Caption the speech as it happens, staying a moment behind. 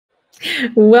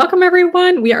Welcome,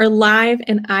 everyone. We are live,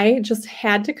 and I just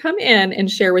had to come in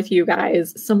and share with you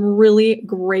guys some really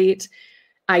great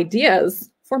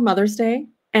ideas for Mother's Day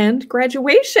and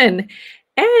graduation.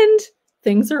 And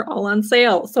things are all on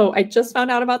sale. So I just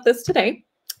found out about this today,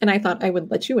 and I thought I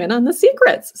would let you in on the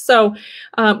secrets. So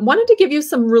wanted to give you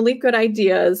some really good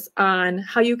ideas on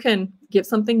how you can give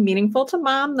something meaningful to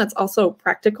mom that's also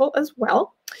practical as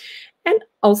well. And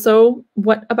also,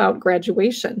 what about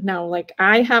graduation? Now, like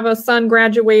I have a son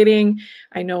graduating.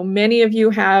 I know many of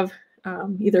you have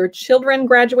either children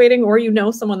graduating or you know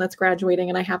someone that's graduating,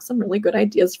 and I have some really good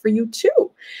ideas for you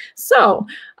too. So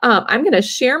I'm going to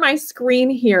share my screen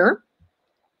here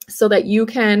so that you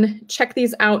can check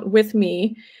these out with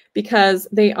me, because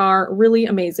they are really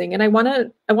amazing. And I want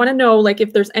to know, like,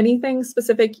 if there's anything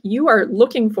specific you are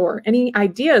looking for, any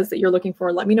ideas that you're looking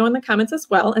for, let me know in the comments as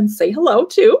well, and say hello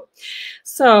too.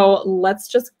 So let's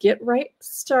just get right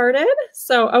started.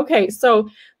 So, okay, so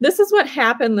this is what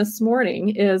happened this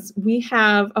morning is we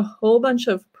have a whole bunch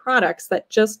of products that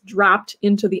just dropped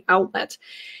into the outlet.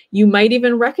 You might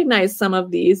even recognize some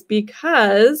of these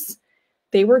because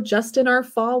they were just in our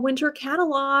fall winter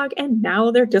catalog, and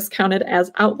now they're discounted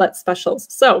as outlet specials.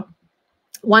 So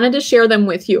wanted to share them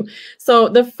with you. So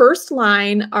the first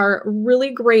line are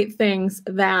really great things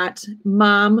that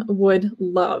mom would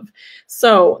love.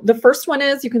 So the first one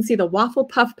is, you can see the waffle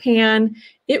puff pan.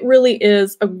 It really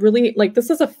is a really, like, this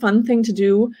is a fun thing to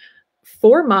do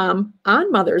for mom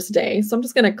on Mother's Day. So I'm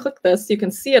just going to click this so you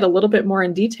can see it a little bit more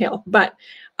in detail, but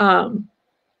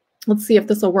let's see if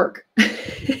this will work.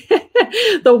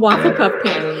 The waffle puff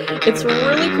pan. It's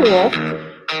really cool.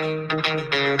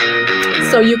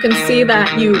 So you can see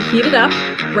that you heat it up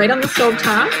right on the stove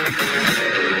top.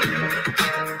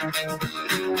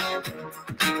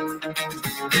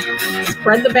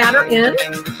 Spread the batter in.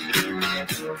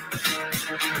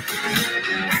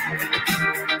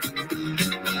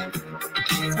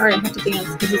 Sorry, I have to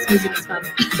dance because this music is fun.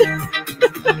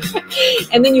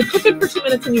 And then you cook it for 2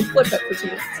 minutes and you flip it for 2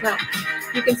 minutes. Now,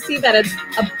 you can see that it's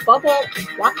a bubble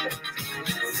waffle.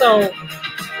 So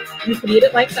you can eat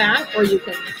it like that, or you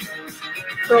can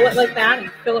curl it like that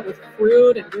and fill it with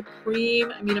fruit and whipped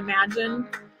cream. I mean, imagine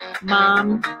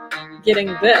mom getting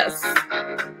this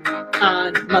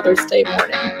on Mother's Day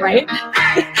morning, right?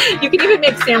 You can even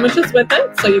make sandwiches with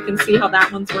it, so you can see how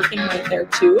that one's working right there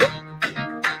too.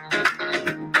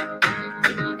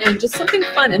 And just something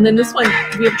fun. And then this one,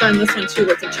 we've done this one too.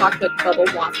 It's a chocolate bubble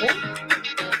waffle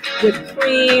with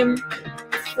cream,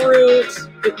 fruit.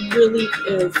 It really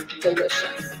is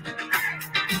delicious.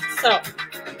 So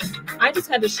I just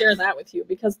had to share that with you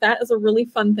because that is a really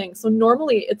fun thing. So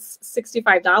normally it's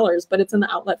 $65, but it's in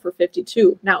the outlet for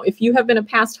 $52. Now, if you have been a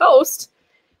past host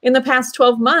in the past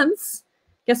 12 months,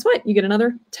 guess what? You get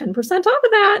another 10% off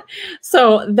of that.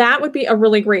 So that would be a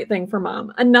really great thing for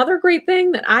mom. Another great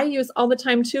thing that I use all the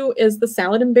time too is the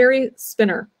salad and berry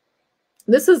spinner.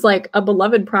 This is like a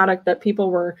beloved product that people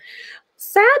were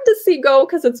sad to see go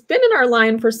because it's been in our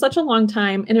line for such a long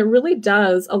time, and it really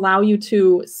does allow you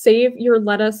to save your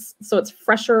lettuce so it's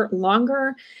fresher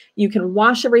longer. You can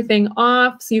wash everything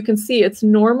off. So you can see it's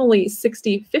normally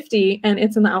 $60.50 and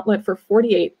it's in the outlet for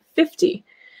 $48.50.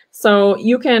 So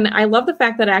you can, I love the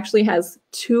fact that it actually has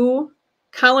 2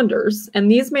 colanders, and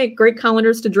these make great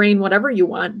colanders to drain whatever you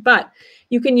want, but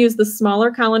you can use the smaller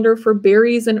colander for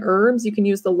berries and herbs. You can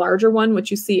use the larger one,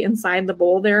 which you see inside the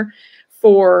bowl there,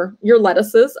 for your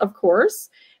lettuces, of course.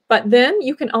 But then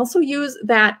you can also use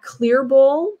that clear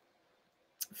bowl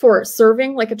for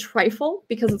serving like a trifle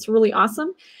because it's really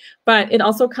awesome. But it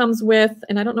also comes with,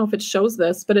 and I don't know if it shows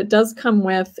this, but it does come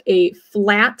with a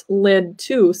flat lid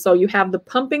too. So you have the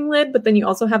pumping lid, but then you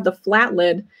also have the flat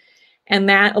lid. And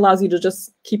that allows you to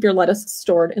just keep your lettuce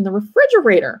stored in the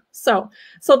refrigerator. So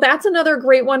that's another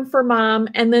great one for mom.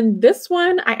 And then this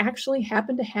one I actually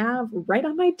happen to have right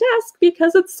on my desk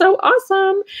because it's so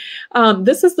awesome.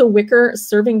 This is the wicker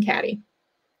serving caddy.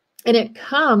 And it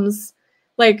comes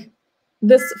like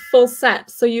this full set.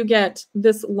 So you get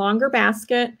this longer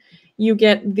basket. You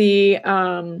get the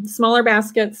smaller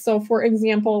baskets. So for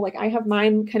example, like I have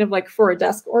mine kind of like for a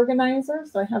desk organizer.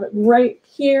 So I have it right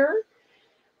here.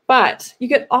 But you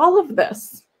get all of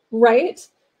this, right?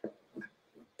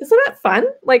 Isn't that fun?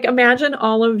 Like imagine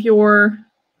all of your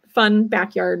fun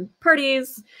backyard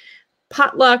parties,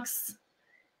 potlucks,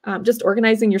 just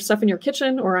organizing your stuff in your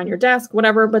kitchen or on your desk,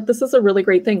 whatever. But this is a really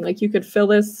great thing. Like you could fill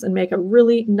this and make a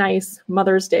really nice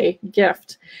Mother's Day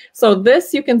gift. So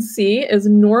this you can see is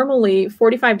normally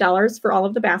 $45 for all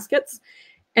of the baskets,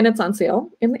 and it's on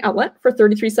sale in the outlet for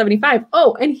 $33.75.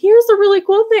 Oh, and here's a really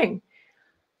cool thing.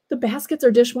 the baskets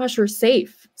are dishwasher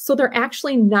safe. So they're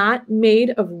actually not made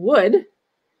of wood.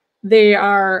 They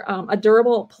are a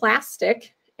durable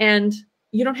plastic, and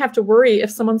you don't have to worry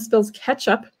if someone spills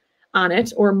ketchup on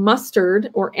it or mustard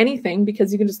or anything,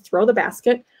 because you can just throw the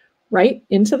basket right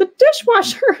into the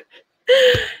dishwasher.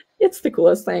 It's the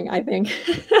coolest thing, I think.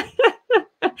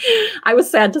 I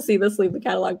was sad to see this leave the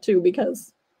catalog too,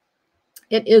 because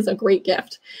it is a great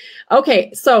gift.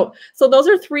 Okay, so those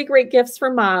are 3 great gifts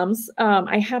for moms.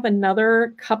 I have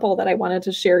another couple that I wanted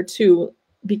to share too,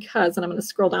 because, and I'm going to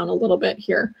scroll down a little bit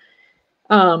here.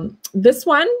 This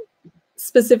one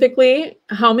specifically,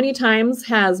 how many times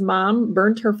has mom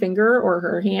burnt her finger or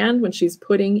her hand when she's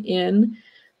putting in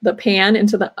the pan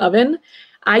into the oven?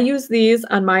 I use these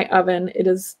on my oven. It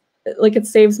is like, it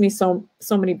saves me so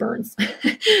many burns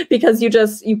because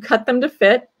you cut them to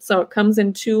fit. So it comes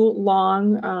in 2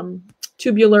 long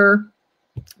tubular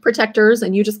protectors,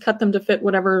 and you just cut them to fit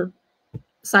whatever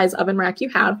size oven rack you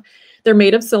have. They're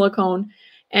made of silicone.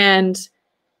 And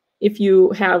if you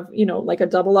have, like a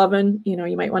double oven,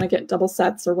 you might want to get double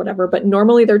sets or whatever, but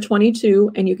normally they're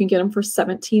 22 and you can get them for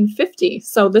 $17.50.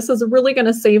 So this is really going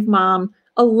to save mom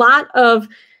a lot of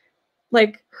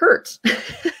like hurt.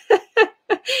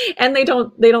 And they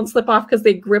don't slip off because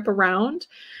they grip around.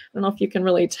 I don't know if you can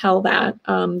really tell that.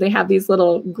 They have these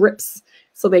little grips,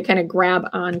 so they kind of grab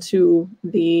onto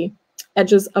the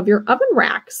edges of your oven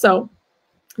rack. So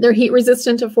they're heat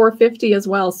resistant to 450 as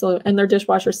well. So, and they're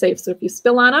dishwasher safe. So if you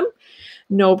spill on them,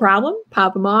 no problem,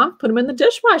 pop them off, put them in the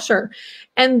dishwasher.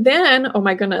 And then, oh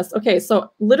my goodness. Okay. So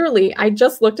literally I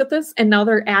just looked at this and now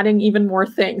they're adding even more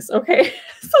things. Okay.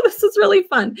 So this is really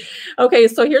fun. Okay.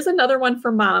 So here's another one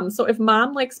for mom. So if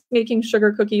mom likes making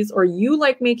sugar cookies, or you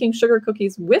like making sugar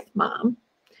cookies with mom,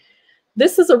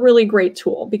 this is a really great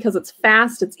tool because it's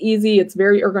fast, it's easy, it's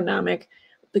very ergonomic.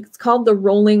 It's called the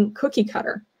rolling cookie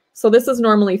cutter. So this is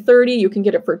normally 30, you can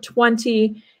get it for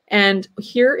 20. And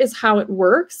here is how it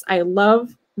works. I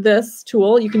love this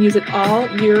tool. You can use it all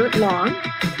year long.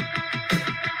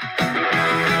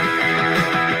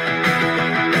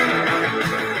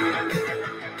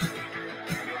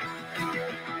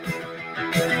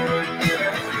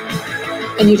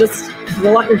 And you just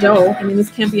roll out your dough. I mean,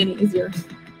 this can't be any easier.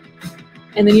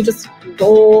 And then you just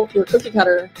roll your cookie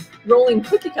cutter, rolling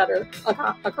cookie cutter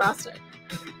across it.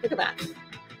 Look at that.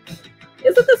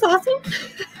 Isn't this awesome?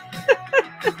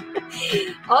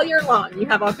 All year long, you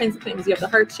have all kinds of things. You have the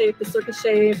heart shape, the circus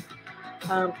shape,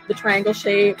 the triangle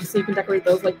shape, so you can decorate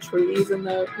those like trees in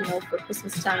the, for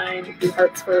Christmas time. Do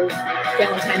hearts for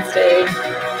Valentine's Day.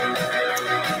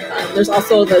 There's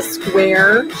also the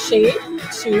square shape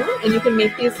too, and you can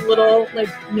make these little,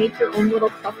 make your own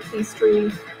little puff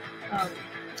pastry,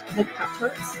 like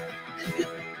Pop-Tarts.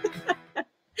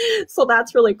 So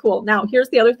that's really cool. Now, here's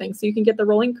the other thing. So you can get the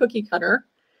rolling cookie cutter.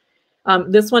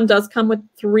 This one does come with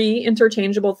 3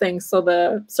 interchangeable things. So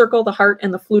the circle, the heart,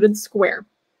 and the fluted square.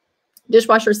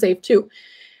 Dishwasher safe too.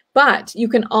 But you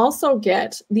can also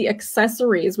get the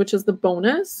accessories, which is the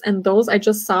bonus. And those I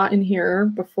just saw in here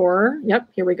before. Yep,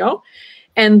 here we go.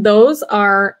 And those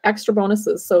are extra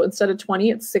bonuses. So instead of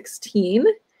 20, it's 16.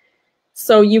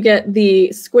 So you get the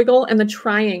squiggle and the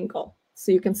triangle.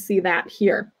 So you can see that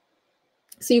here.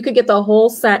 So you could get the whole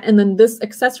set, and then this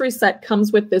accessory set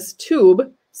comes with this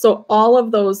tube. So all of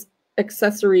those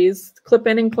accessories clip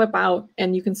in and clip out,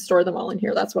 and you can store them all in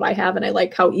here. That's what I have, and I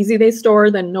like how easy they store.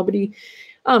 Then nobody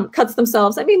cuts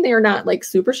themselves. I mean, they're not like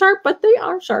super sharp, but they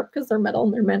are sharp because they're metal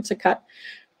and they're meant to cut.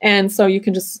 And so you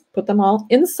can just put them all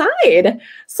inside.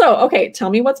 So, okay, tell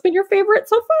me what's been your favorite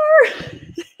so far.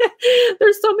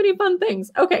 There's so many fun things.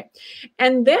 Okay,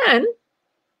 and then,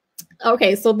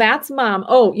 okay, so that's mom.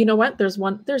 Oh, you know what? There's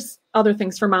other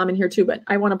things for mom in here too, but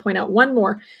I want to point out one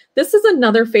more. This is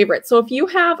another favorite. So if you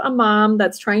have a mom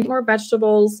that's trying to eat more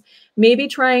vegetables, maybe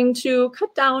trying to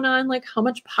cut down on like how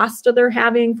much pasta they're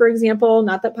having, for example,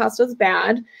 not that pasta is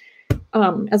bad.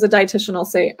 As a dietitian, I'll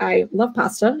say I love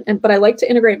pasta, but I like to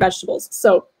integrate vegetables.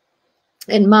 So,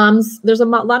 and moms, there's a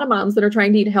lot of moms that are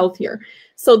trying to eat healthier.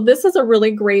 So this is a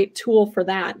really great tool for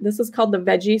that. This is called the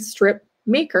Veggie Strip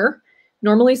Maker.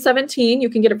 Normally $17, you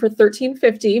can get it for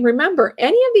 $13.50. Remember,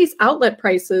 any of these outlet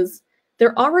prices,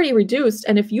 they're already reduced.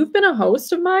 And if you've been a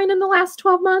host of mine in the last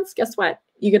 12 months, guess what?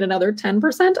 You get another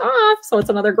 10% off. So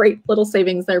it's another great little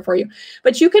savings there for you.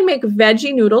 But you can make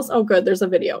veggie noodles. Oh, good. There's a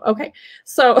video. Okay.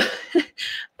 So, and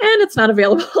it's not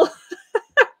available.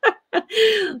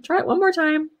 Try it one more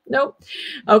time. Nope.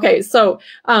 Okay. So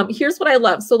here's what I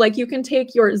love. So like you can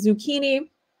take your zucchini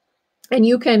and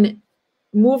you can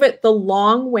move it the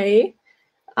long way.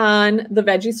 on the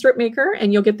veggie strip maker,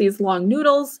 and you'll get these long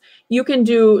noodles. You can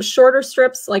do shorter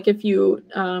strips, like if you,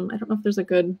 I don't know if there's a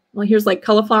good, well, here's like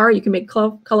cauliflower. You can make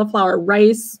cauliflower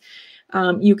rice.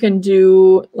 You can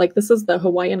do, like, this is the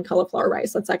Hawaiian cauliflower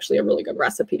rice. That's actually a really good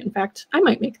recipe. In fact, I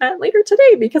might make that later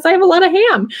today because I have a lot of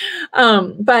ham.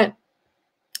 But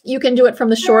you can do it from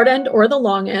the short end or the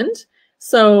long end.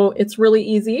 So it's really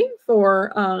easy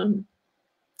for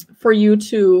you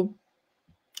to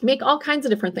make all kinds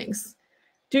of different things.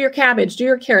 Do your cabbage, do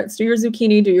your carrots, do your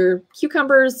zucchini, do your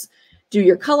cucumbers, do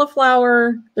your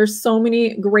cauliflower. There's so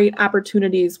many great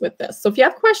opportunities with this. So if you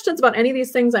have questions about any of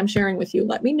these things I'm sharing with you,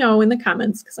 let me know in the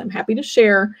comments because I'm happy to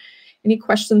share any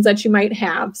questions that you might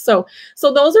have. So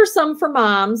those are some for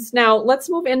moms. Now let's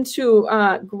move into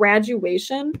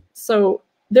graduation. So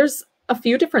there's a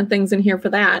few different things in here for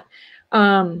that.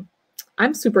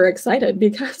 I'm super excited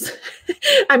because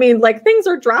I mean, like, things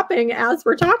are dropping as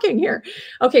we're talking here.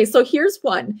 Okay, so here's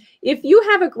one. If you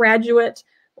have a graduate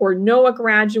or know a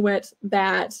graduate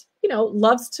that, you know,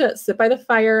 loves to sit by the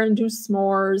fire and do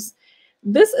s'mores,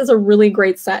 this is a really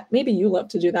great set. Maybe you love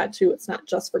to do that too. It's not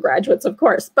just for graduates, of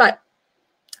course, but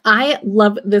I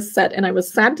love this set and I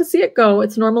was sad to see it go.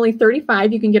 It's normally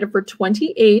 $35. You can get it for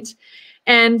 $28.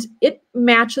 And it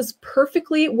matches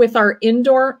perfectly with our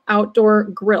indoor-outdoor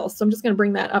grill. So I'm just going to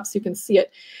bring that up so you can see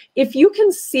it. If you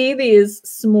can see these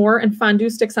s'more and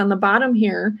fondue sticks on the bottom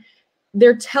here,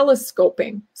 they're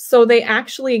telescoping. So they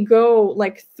actually go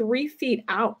like 3 feet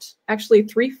out, actually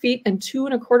 3 feet and 2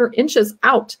 1/4 inches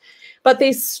out. But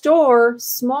they store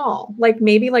small, like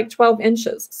maybe like 12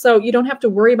 inches. So you don't have to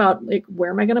worry about, like, where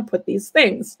am I going to put these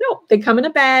things? No, they come in a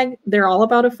bag. They're all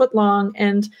about 1 foot long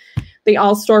and they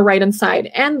all store right inside,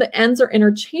 and the ends are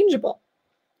interchangeable.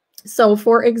 So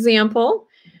for example,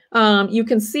 you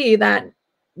can see that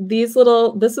these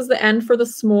little, this is the end for the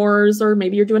s'mores, or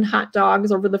maybe you're doing hot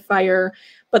dogs over the fire,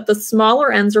 but the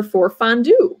smaller ends are for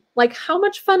fondue. Like, how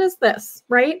much fun is this,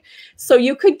 right? So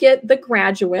you could get the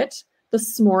graduate, the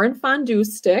s'more and fondue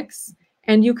sticks,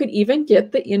 and you could even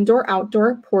get the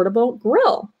indoor-outdoor portable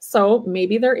grill. So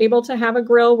maybe they're able to have a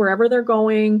grill wherever they're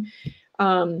going.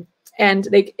 And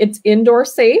it's indoor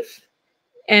safe,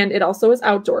 and it also is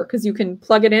outdoor because you can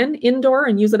plug it in indoor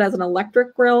and use it as an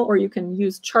electric grill, or you can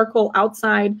use charcoal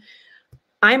outside.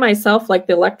 I myself like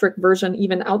the electric version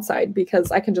even outside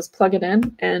because I can just plug it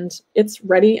in and it's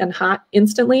ready and hot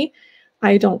instantly.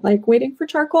 I don't like waiting for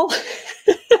charcoal.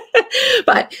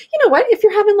 But you know what? If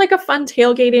you're having like a fun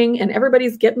tailgating and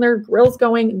everybody's getting their grills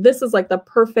going, this is like the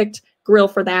perfect grill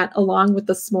for that, along with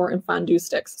the s'more and fondue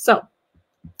sticks.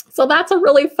 So that's a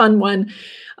really fun one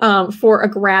for a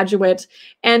graduate.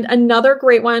 And another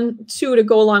great one too to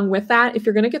go along with that, if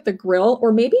you're going to get the grill,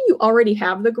 or maybe you already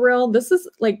have the grill, this is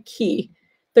like key.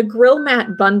 The grill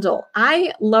mat bundle.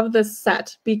 I love this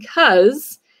set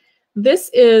because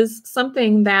this is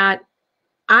something that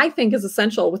I think is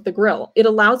essential with the grill. It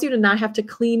allows you to not have to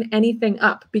clean anything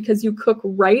up because you cook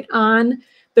right on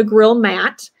the grill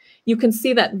mat. You can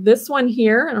see that this one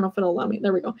here, I don't know if it'll allow me,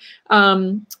 there we go.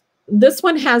 This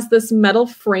one has this metal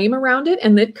frame around it,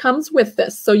 and it comes with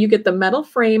this. So you get the metal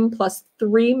frame plus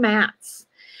 3 mats.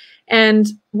 And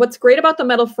what's great about the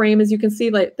metal frame is you can see,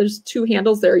 like, there's 2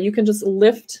 handles there. You can just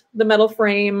lift the metal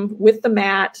frame with the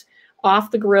mat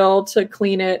off the grill to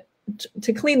clean it,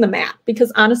 to clean the mat.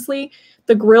 Because honestly,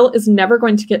 the grill is never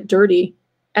going to get dirty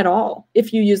at all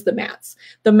if you use the mats.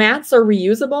 The mats are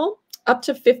reusable up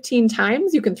to 15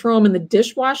 times. You can throw them in the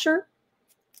dishwasher.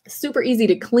 Super easy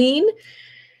to clean.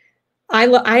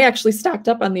 I actually stocked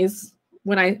up on these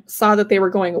when I saw that they were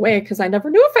going away because I never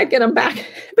knew if I'd get them back,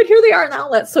 but here they are in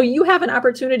outlets. So you have an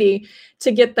opportunity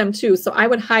to get them too. So I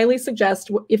would highly suggest,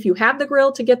 if you have the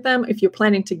grill, to get them. If you're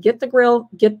planning to get the grill,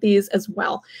 get these as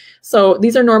well. So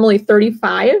these are normally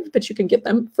 $35, but you can get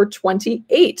them for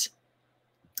 $28.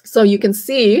 So you can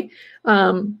see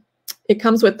it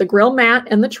comes with the grill mat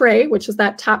and the tray, which is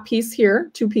that top piece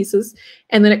here, 2 pieces.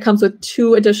 And then it comes with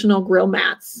 2 additional grill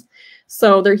mats.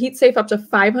 So they're heat safe up to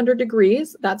 500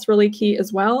 degrees. That's really key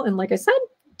as well. And like I said,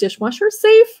 dishwasher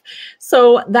safe.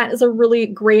 So that is a really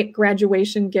great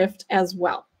graduation gift as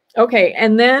well. Okay,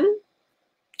 and then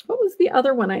what was the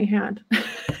other one I had?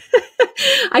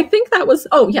 I think that was,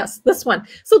 oh yes, this one.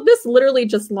 So this literally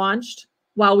just launched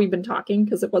while we've been talking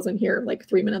because it wasn't here like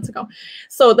 3 minutes ago.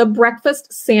 So the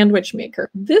breakfast sandwich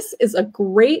maker. This is a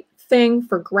great thing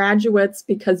for graduates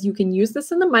because you can use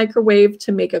this in the microwave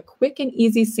to make a quick and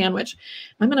easy sandwich.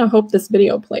 I'm going to hope this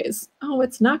video plays. Oh,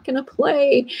 it's not going to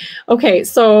play. Okay,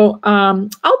 so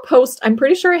I'll post, I'm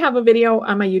pretty sure I have a video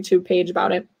on my YouTube page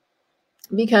about it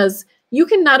because you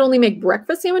can not only make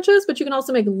breakfast sandwiches, but you can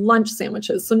also make lunch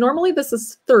sandwiches. So normally this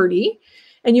is $30.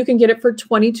 and you can get it for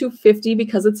 $22.50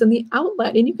 because it's in the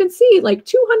outlet. And you can see like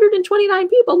 229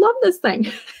 people love this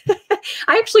thing.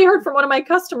 I actually heard from one of my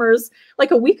customers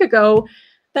like a week ago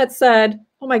that said,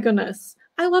 oh my goodness,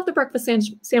 I love the breakfast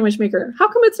sandwich maker. How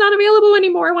come it's not available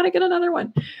anymore? I want to get another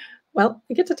one. Well,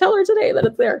 I get to tell her today that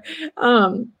it's there.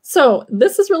 So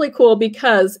this is really cool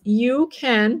because you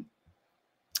can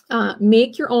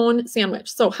make your own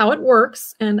sandwich. So how it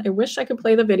works, and I wish I could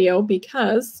play the video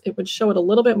because it would show it a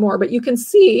little bit more, but you can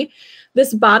see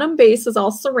this bottom base is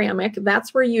all ceramic.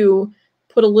 That's where you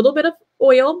put a little bit of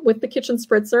oil with the kitchen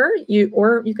spritzer,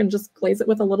 or you can just glaze it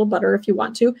with a little butter if you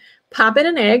want to. Pop in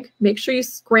an egg, make sure you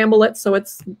scramble it so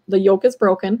the yolk is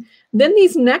broken. Then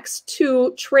these next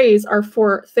two trays are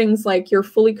for things like your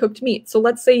fully cooked meat. So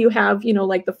let's say you have,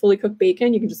 like the fully cooked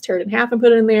bacon, you can just tear it in half and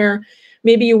put it in there.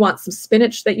 Maybe you want some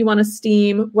spinach that you want to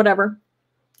steam, whatever.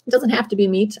 It doesn't have to be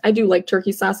meat. I do like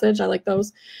turkey sausage. I like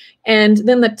those. And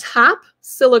then the top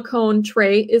silicone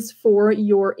tray is for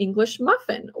your English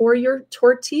muffin or your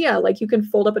tortilla. Like you can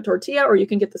fold up a tortilla, or you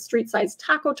can get the street-sized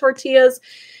taco tortillas.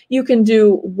 You can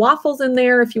do waffles in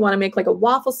there if you want to make like a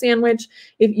waffle sandwich.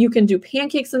 If you can do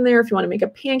pancakes in there if you want to make a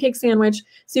pancake sandwich.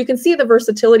 So you can see the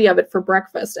versatility of it for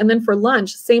breakfast. And then for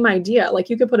lunch, same idea. Like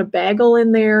you could put a bagel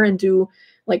in there and do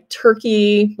like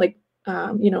turkey, like,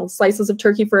 slices of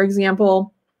turkey, for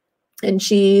example, and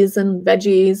cheese and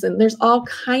veggies. And there's all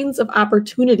kinds of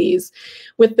opportunities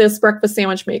with this breakfast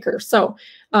sandwich maker. So,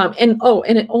 and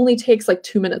it only takes like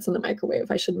 2 minutes in the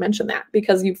microwave. I should mention that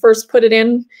because you first put it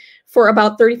in for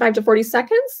about 35 to 40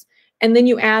 seconds. And then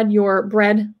you add your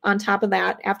bread on top of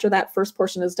that after that first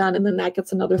portion is done. And then that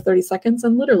gets another 30 seconds.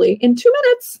 And literally in 2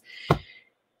 minutes,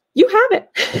 you have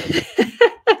it.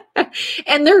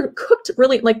 And they're cooked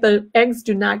really, like the eggs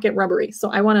do not get rubbery. So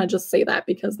I want to just say that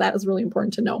because that is really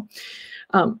important to know.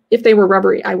 If they were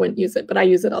rubbery, I wouldn't use it, but I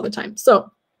use it all the time.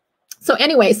 So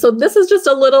anyway, so this is just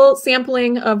a little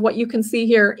sampling of what you can see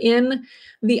here in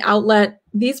the outlet.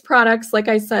 These products, like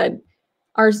I said,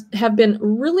 have been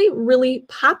really, really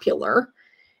popular.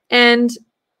 And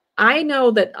I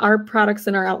know that our products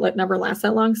in our outlet never last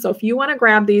that long. So if you want to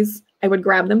grab these, I would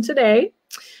grab them today.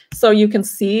 So you can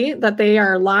see that they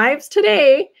are live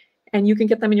today and you can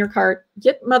get them in your cart.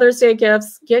 Get Mother's Day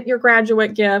gifts, get your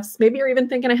graduate gifts. Maybe you're even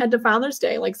thinking ahead to Father's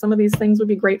Day. Like some of these things would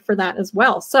be great for that as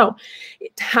well. So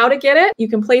how to get it? You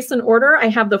can place an order. I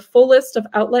have the full list of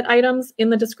outlet items in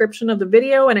the description of the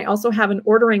video. And I also have an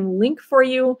ordering link for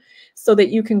you so that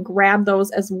you can grab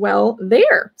those as well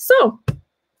there. So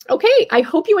okay, I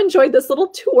hope you enjoyed this little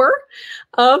tour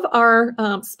of our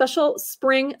special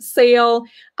spring sale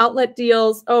outlet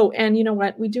deals. Oh, and you know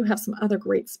what? We do have some other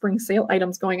great spring sale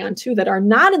items going on too that are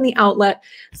not in the outlet.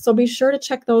 So be sure to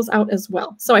check those out as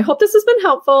well. So I hope this has been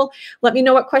helpful. Let me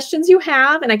know what questions you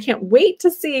have, and I can't wait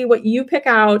to see what you pick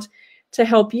out to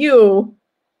help you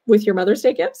with your Mother's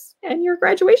Day gifts and your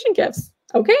graduation gifts.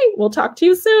 Okay, we'll talk to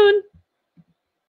you soon.